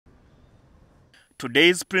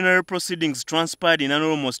Today's plenary proceedings transpired in an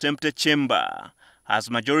almost empty chamber,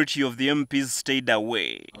 as majority of the MPs stayed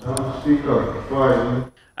away.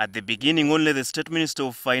 At the beginning, only the State Minister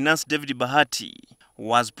of Finance, David Bahati,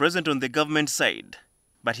 was present on the government side,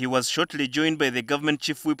 but he was shortly joined by the government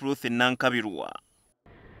chief whip Ruth Nankabirwa.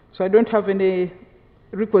 So I don't have any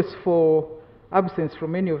requests for absence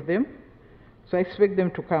from any of them, so I expect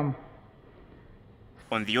them to come.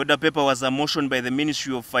 On the order paper was a motion by the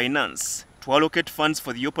Ministry of Finance to allocate funds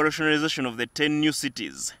for the operationalization of the 10 new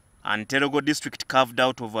cities and Terego district carved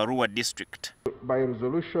out of Arua district. By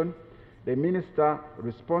resolution, the minister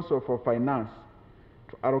responsible for finance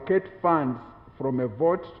to allocate funds from a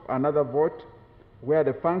vote to another vote where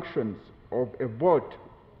the functions of a vote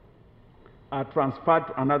are transferred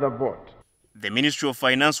to another vote. The Ministry of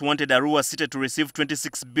Finance wanted Arua City to receive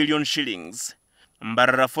 26 billion shillings,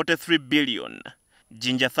 Mbarara 43 billion,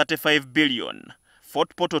 Jinja 35 billion,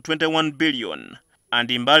 Fort Portal 21 billion, and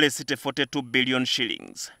Imbale City 42 billion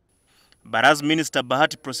shillings. But as Minister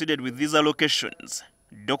Bahati proceeded with these allocations,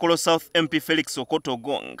 Dokolo South MP Felix Okoto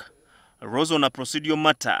Gong rose on a procedural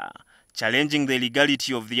matter challenging the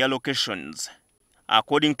legality of the allocations.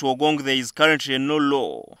 According to Ogong, there is currently no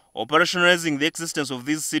law operationalizing the existence of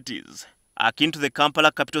these cities, akin to the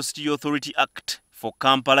Kampala Capital City Authority Act for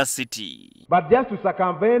Kampala City. But just to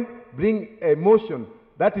circumvent, bring a motion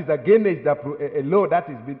that is against a law that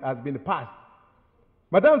has been passed.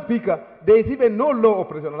 Madam Speaker, there is even no law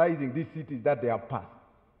operationalizing these cities that they have passed.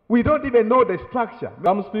 We don't even know the structure.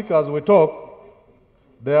 Madam Speaker, as we talk,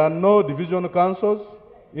 there are no division councils,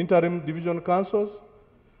 interim division councils.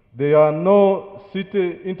 There are no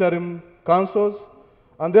city interim councils.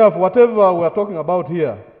 And therefore, whatever we are talking about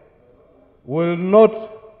here will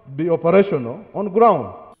not be operational on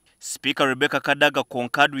ground. Speaker Rebecca Kadaga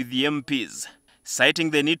concurred with the MPs, citing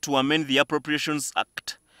the need to amend the Appropriations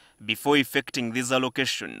Act before effecting these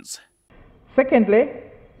allocations. Secondly,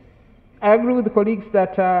 I agree with the colleagues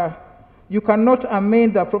that you cannot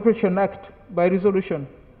amend the Appropriation Act by resolution.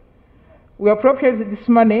 We appropriate this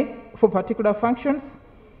money for particular functions.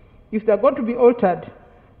 If they are going to be altered,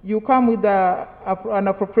 you come with an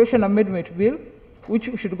appropriation amendment bill, which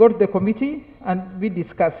should go to the committee and be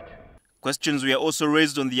discussed. Questions were also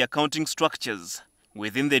raised on the accounting structures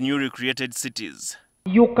within the newly created cities.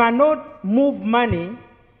 You cannot move money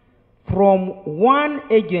from one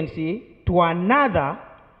agency to another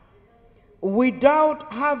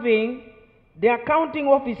without having the accounting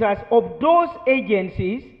officers of those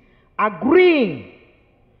agencies agreeing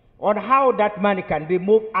on how that money can be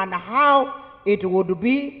moved and how it would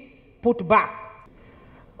be put back.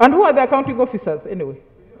 And who are the accounting officers anyway?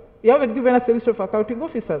 You haven't given us a list of accounting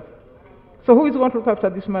officers. So who is going to look after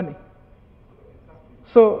this money?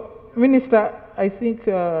 So, Minister, I think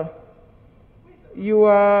you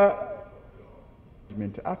are...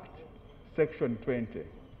 Act, Section 20,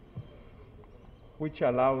 which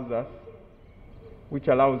allows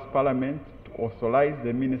Parliament to authorize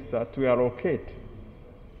the minister to allocate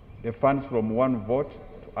the funds from one vote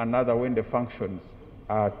to another when the functions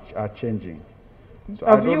are changing. So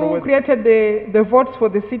have you created the votes for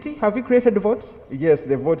the city? Have you created the votes? Yes,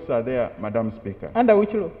 the votes are there, Madam Speaker. Under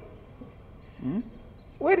which law?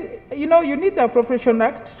 Well, you know, you need the Appropriation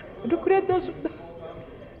Act to create those.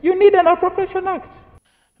 You need an Appropriation Act.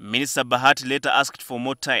 Minister Bahati later asked for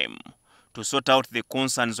more time to sort out the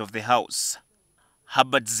concerns of the House.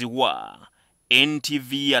 Herbert Zziwa,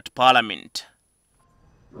 NTV at Parliament.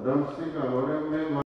 Madam Speaker,